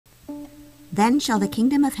Then shall the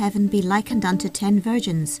kingdom of heaven be likened unto 10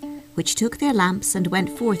 virgins, which took their lamps and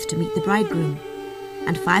went forth to meet the bridegroom.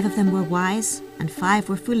 And 5 of them were wise, and 5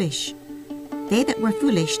 were foolish. They that were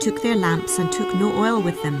foolish took their lamps and took no oil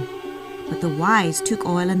with them. But the wise took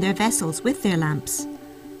oil in their vessels with their lamps.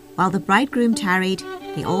 While the bridegroom tarried,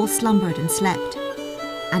 they all slumbered and slept.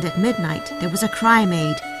 And at midnight there was a cry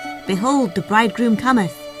made, Behold, the bridegroom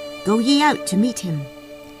cometh, go ye out to meet him.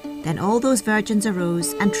 Then all those virgins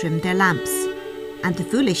arose and trimmed their lamps. And the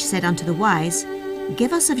foolish said unto the wise,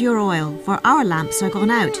 Give us of your oil, for our lamps are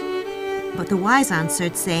gone out. But the wise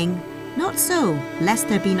answered, saying, Not so, lest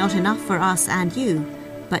there be not enough for us and you,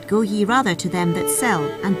 but go ye rather to them that sell,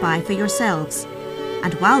 and buy for yourselves.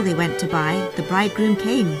 And while they went to buy, the bridegroom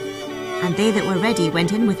came. And they that were ready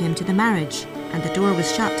went in with him to the marriage, and the door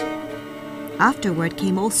was shut. Afterward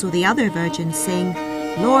came also the other virgins, saying,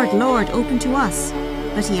 Lord, Lord, open to us.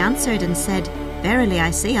 But he answered and said, Verily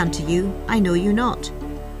I say unto you, I know you not.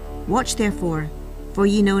 Watch therefore, for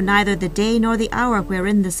ye know neither the day nor the hour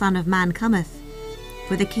wherein the Son of Man cometh.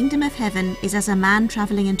 For the kingdom of heaven is as a man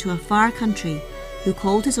travelling into a far country, who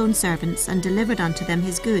called his own servants, and delivered unto them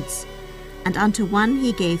his goods. And unto one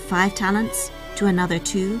he gave 5 talents, to another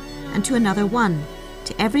 2, and to another 1,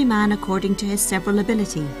 to every man according to his several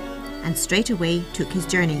ability, and straightway took his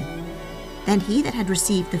journey. Then he that had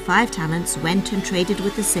received the 5 talents went and traded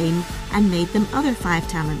with the same, and made them other 5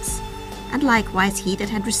 talents. And likewise he that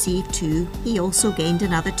had received 2, he also gained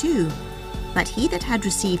another 2. But he that had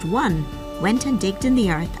received 1 went and digged in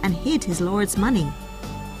the earth, and hid his Lord's money.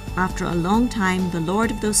 After a long time the Lord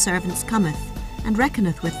of those servants cometh, and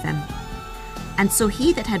reckoneth with them. And so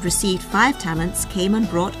he that had received 5 talents came and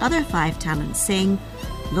brought other 5 talents, saying,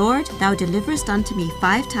 Lord, thou deliverest unto me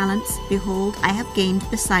 5 talents, behold, I have gained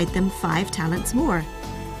beside them 5 talents more.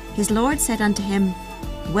 His Lord said unto him,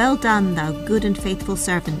 Well done, thou good and faithful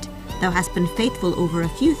servant. Thou hast been faithful over a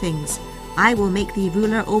few things. I will make thee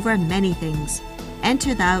ruler over many things.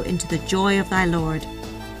 Enter thou into the joy of thy Lord.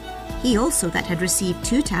 He also that had received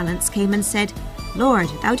 2 talents came and said, Lord,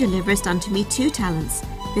 thou deliverest unto me 2 talents.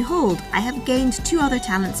 Behold, I have gained 2 other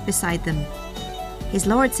talents beside them. His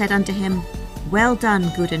Lord said unto him, Well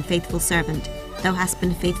done, good and faithful servant. Thou hast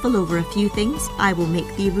been faithful over a few things. I will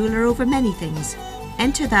make thee ruler over many things.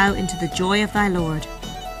 Enter thou into the joy of thy Lord.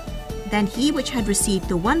 Then he which had received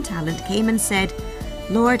the 1 talent came and said,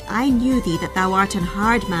 Lord, I knew thee that thou art an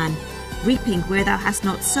hard man, reaping where thou hast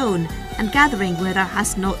not sown, and gathering where thou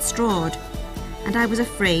hast not strawed. And I was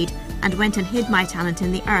afraid, and went and hid my talent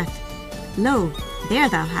in the earth. Lo, there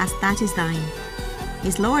thou hast, that is thine.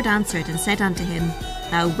 His Lord answered and said unto him,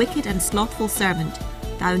 Thou wicked and slothful servant,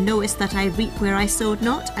 thou knowest that I reap where I sowed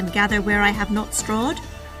not, and gather where I have not strawed?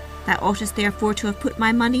 Thou oughtest therefore to have put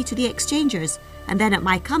my money to the exchangers, and then at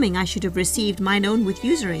my coming I should have received mine own with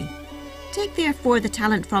usury. Take therefore the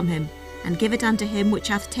talent from him, and give it unto him which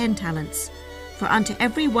hath 10 talents. For unto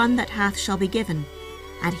every one that hath shall be given,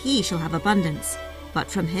 and he shall have abundance.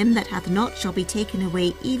 But from him that hath not shall be taken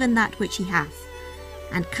away even that which he hath.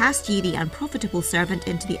 And cast ye the unprofitable servant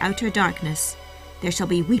into the outer darkness. There shall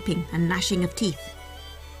be weeping and gnashing of teeth.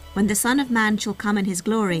 When the Son of Man shall come in his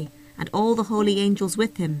glory, and all the holy angels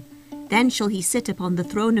with him, then shall he sit upon the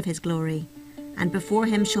throne of his glory. And before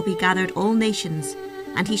him shall be gathered all nations,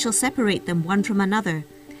 and he shall separate them one from another,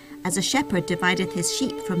 as a shepherd divideth his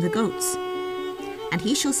sheep from the goats. And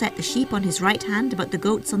he shall set the sheep on his right hand, but the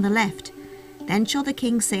goats on the left. Then shall the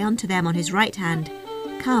king say unto them on his right hand,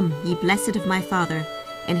 Come, ye blessed of my Father,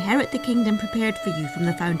 inherit the kingdom prepared for you from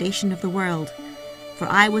the foundation of the world. For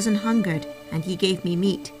I was an hungered, and ye gave me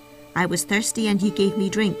meat. I was thirsty, and ye gave me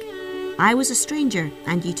drink. I was a stranger,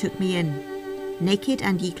 and ye took me in. Naked,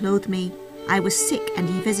 and ye clothed me. I was sick, and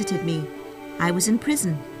ye visited me. I was in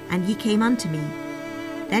prison, and ye came unto me.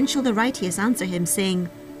 Then shall the righteous answer him, saying,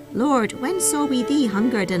 Lord, when saw we thee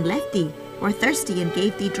hungered, and left thee, or thirsty, and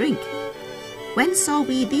gave thee drink? When saw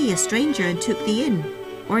we thee a stranger, and took thee in,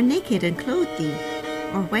 or naked, and clothed thee?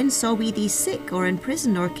 Or when saw we thee sick, or in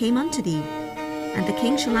prison, or came unto thee? And the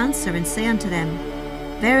king shall answer and say unto them,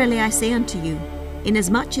 Verily I say unto you,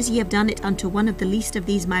 inasmuch as ye have done it unto one of the least of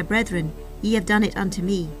these my brethren, ye have done it unto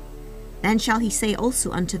me. Then shall he say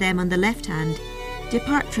also unto them on the left hand,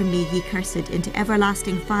 Depart from me, ye cursed, into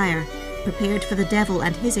everlasting fire, prepared for the devil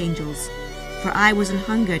and his angels. For I was an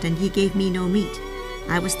hungered, and ye gave me no meat.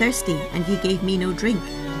 I was thirsty, and ye gave me no drink.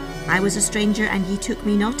 I was a stranger, and ye took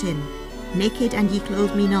me not in. Naked, and ye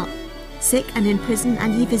clothed me not. Sick and in prison,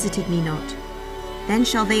 and ye visited me not. Then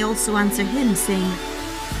shall they also answer him, saying,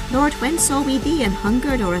 Lord, when saw we thee an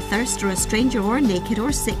hungered, or athirst, or a stranger, or naked,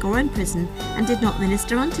 or sick, or in prison, and did not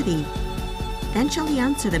minister unto thee? Then shall he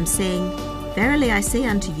answer them, saying, Verily I say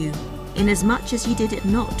unto you, Inasmuch as ye did it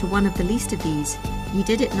not to one of the least of these, ye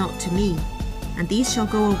did it not to me. And these shall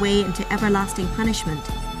go away into everlasting punishment,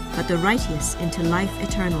 but the righteous into life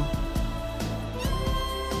eternal.